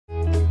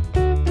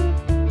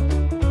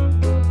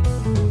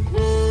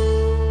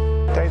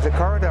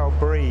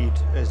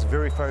breed is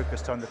very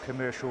focused on the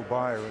commercial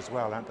buyer as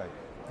well, aren't they?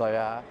 They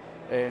are,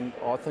 and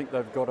I think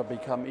they've got to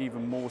become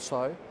even more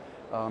so.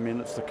 I mean,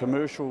 it's the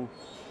commercial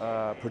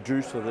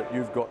producer that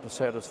you've got to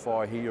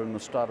satisfy here in the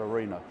stud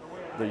arena.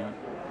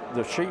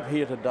 The sheep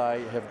here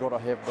today have got to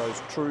have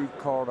those true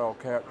Corriedale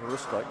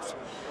characteristics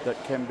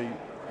that can be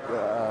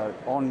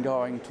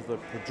ongoing to the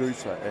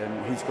producer,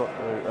 and he's got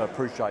to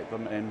appreciate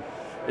them. And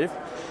if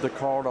the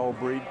Corriedale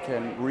breed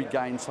can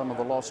regain some of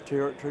the lost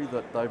territory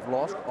that they've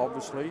lost,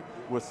 obviously,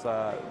 with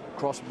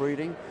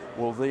crossbreeding,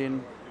 well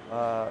then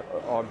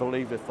I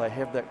believe if they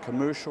have that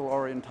commercial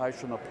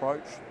orientation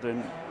approach,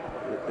 then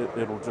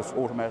it'll just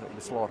automatically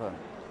slot in.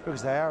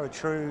 Because they are a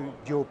true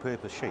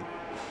dual-purpose sheep.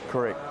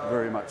 Correct,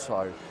 very much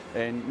so.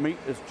 And meat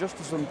is just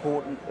as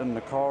important in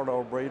the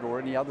Corriedale breed, or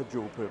any other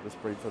dual-purpose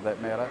breed for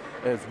that matter,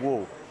 as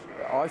wool.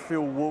 I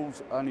feel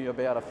wool's only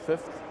about a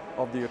fifth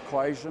of the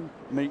equation,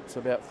 meat's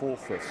about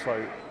 4/5.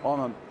 So I'm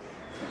a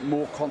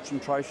more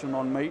concentration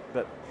on meat,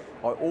 but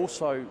I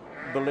also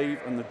believe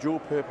in the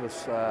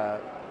dual-purpose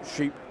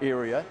sheep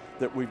area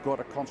that we've got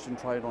to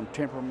concentrate on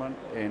temperament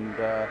and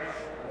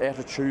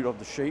attitude of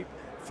the sheep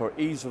for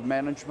ease of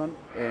management,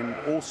 and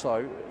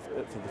also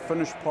for the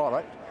finished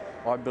product.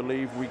 I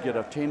believe we get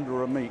a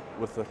tenderer meat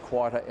with a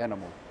quieter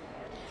animal.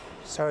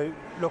 So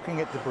looking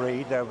at the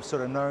breed, they were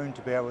sort of known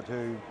to be able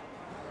to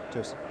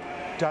just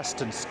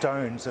dust and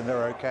stones and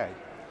they're okay.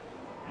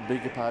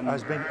 Beg your pardon?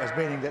 As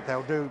meaning that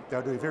they'll do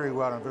very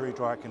well in very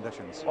dry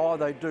conditions. Oh,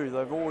 they do.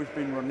 They've always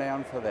been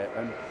renowned for that,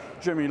 and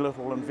Jimmy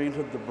Little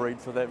invented the breed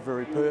for that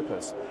very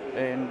purpose.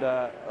 And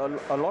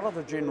a lot of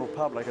the general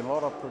public and a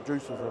lot of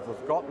producers have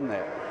forgotten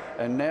that.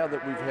 And now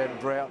that we've had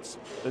droughts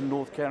in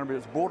North Canterbury,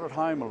 it's brought it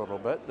home a little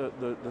bit.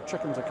 The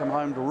chickens have come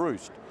home to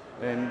roost,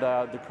 and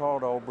the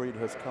Corriedale breed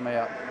has come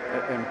out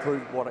and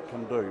proved what it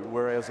can do,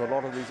 whereas a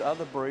lot of these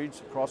other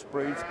breeds,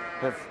 crossbreeds,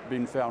 have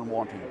been found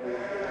wanting.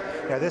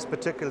 Now this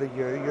particular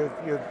ewe,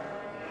 you've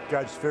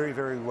judged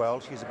very well.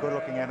 She's a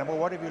good-looking animal.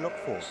 What have you looked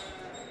for?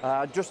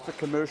 Just the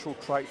commercial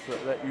traits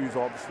that ewe's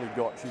obviously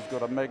got. She's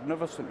got a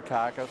magnificent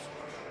carcass,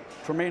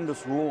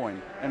 tremendous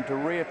loin, and to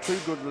rear two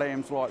good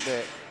lambs like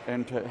that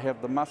and to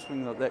have the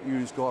muscling that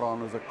ewe's got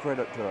on is a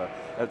credit to her.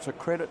 It's a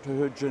credit to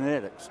her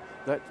genetics.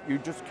 That you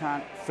just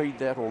can't feed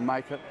that or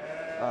make it.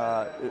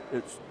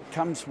 It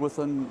comes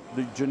within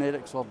the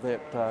genetics of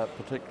that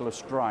particular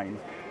strain,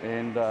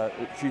 and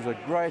she's a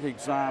great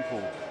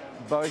example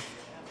both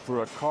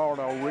for a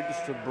Corriedale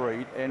registered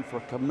breed and for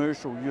a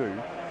commercial ewe.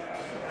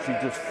 She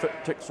just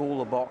ticks all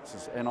the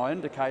boxes, and I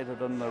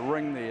indicated in the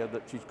ring there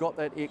that she's got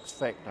that X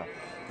factor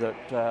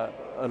that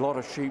a lot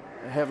of sheep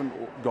haven't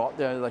got.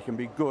 They can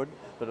be good,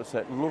 but it's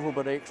that little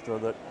bit extra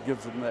that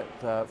gives them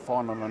that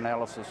final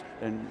analysis,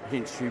 and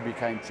hence she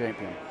became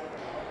champion.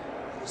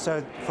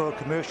 So for a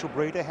commercial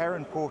breeder, how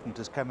important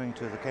is coming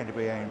to the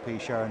Canterbury A&P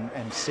show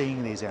and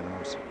seeing these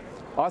animals?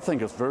 I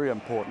think it's very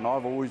important.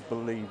 I've always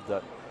believed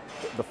that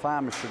the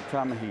farmers should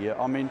come here.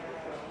 I mean,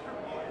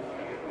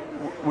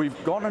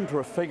 we've gone into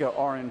a figure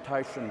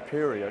orientation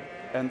period,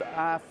 and there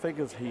are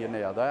figures here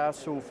now. They are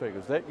silver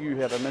figures. That ewe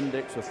had an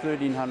index of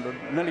 1300,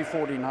 nearly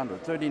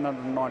 1400,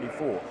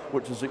 1394,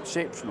 which is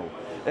exceptional.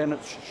 And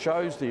it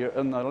shows there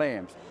in the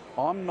lambs.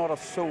 I'm not a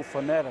silver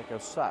fanatic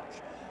as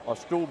such. I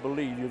still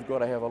believe you've got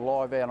to have a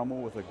live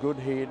animal with a good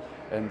head,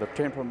 and the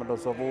temperament,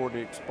 as I've already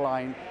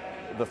explained,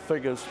 the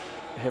figures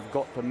have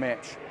got to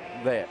match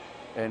that.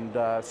 And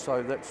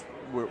so that's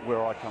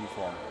where I come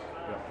from.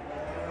 Yeah.